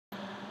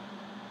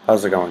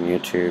How's it going,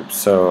 YouTube?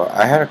 So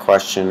I had a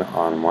question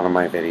on one of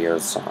my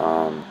videos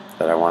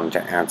that I wanted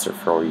to answer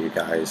for you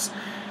guys.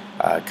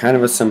 Kind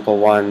of a simple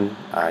one,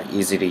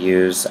 easy to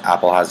use.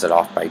 Apple has it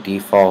off by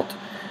default.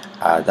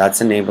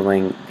 That's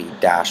enabling the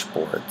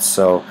dashboard.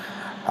 So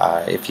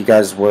if you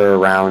guys were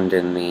around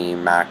in the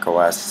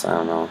macOS, I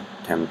don't know,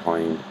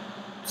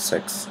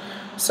 10.6,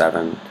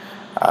 7,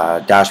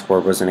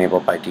 dashboard was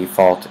enabled by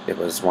default. It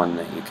was one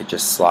that you could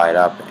just slide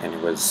up, and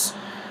it was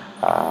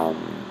um,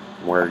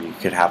 where you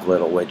could have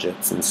little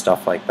widgets and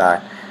stuff like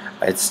that.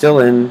 It's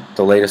still in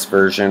the latest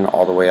version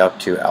all the way up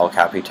to El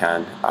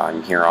Capitan.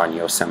 I'm here on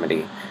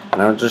Yosemite,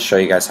 and I'll just show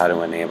you guys how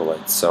to enable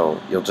it. So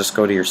you'll just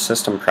go to your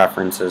system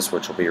preferences,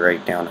 which will be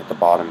right down at the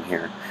bottom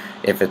here.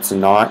 If it's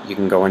not, you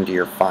can go into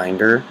your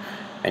Finder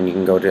and you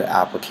can go to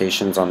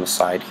applications on the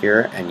side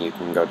here, and you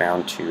can go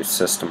down to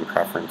system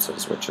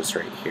preferences, which is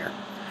right here.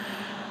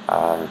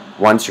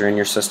 Once you're in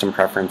your system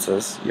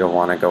preferences, you'll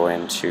want to go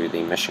into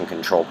the mission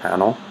control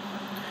panel.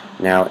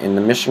 Now in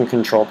the mission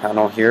control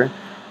panel here,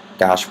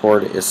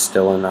 dashboard is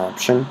still an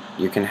option.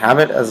 You can have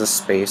it as a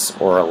space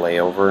or a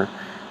layover.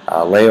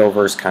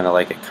 Layover is kind of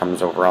like it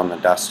comes over on the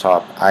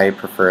desktop. I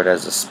prefer it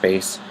as a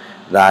space.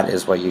 That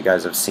is what you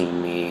guys have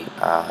seen me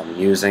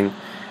using.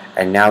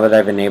 And now that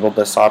I've enabled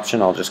this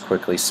option, I'll just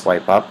quickly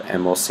swipe up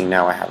and we'll see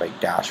now I have a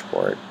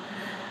dashboard.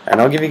 And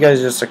I'll give you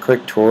guys just a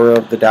quick tour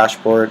of the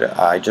dashboard.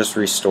 I just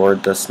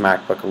restored this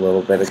MacBook a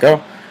little bit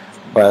ago,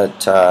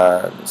 but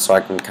so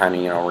I can kind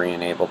of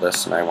re-enable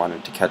this, and I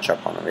wanted to catch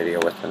up on a video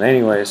with it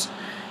anyways.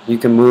 You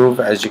can move,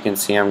 as you can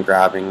see I'm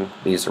grabbing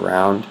these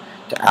around.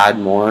 To add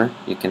more,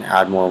 you can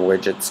add more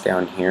widgets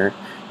down here.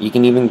 You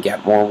can even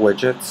get more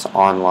widgets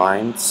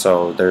online,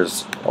 so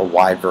there's a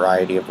wide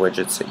variety of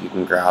widgets that you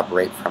can grab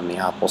right from the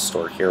Apple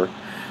Store here.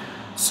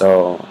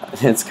 So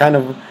it's kind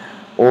of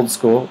old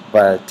school,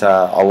 but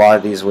a lot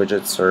of these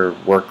widgets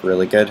work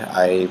really good.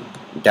 I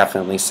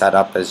definitely set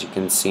up, as you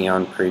can see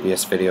on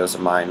previous videos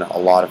of mine, a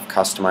lot of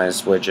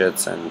customized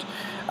widgets, and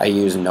I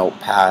use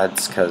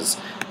notepads because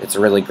it's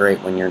really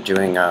great when you're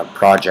doing a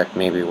project,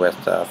 maybe with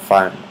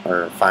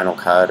Final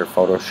Cut or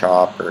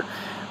Photoshop or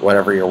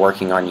whatever you're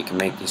working on. You can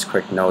make these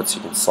quick notes,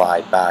 you can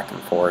slide back and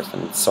forth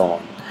and so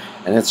on,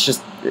 and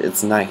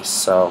it's nice.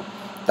 So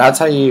that's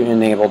how you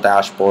enable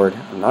dashboard.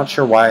 I'm not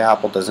sure why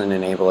Apple doesn't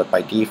enable it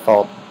by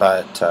default,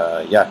 but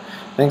yeah,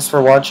 thanks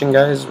for watching,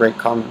 guys. Rate,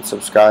 comment,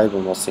 subscribe,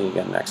 and we'll see you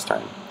again next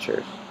time.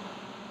 Cheers.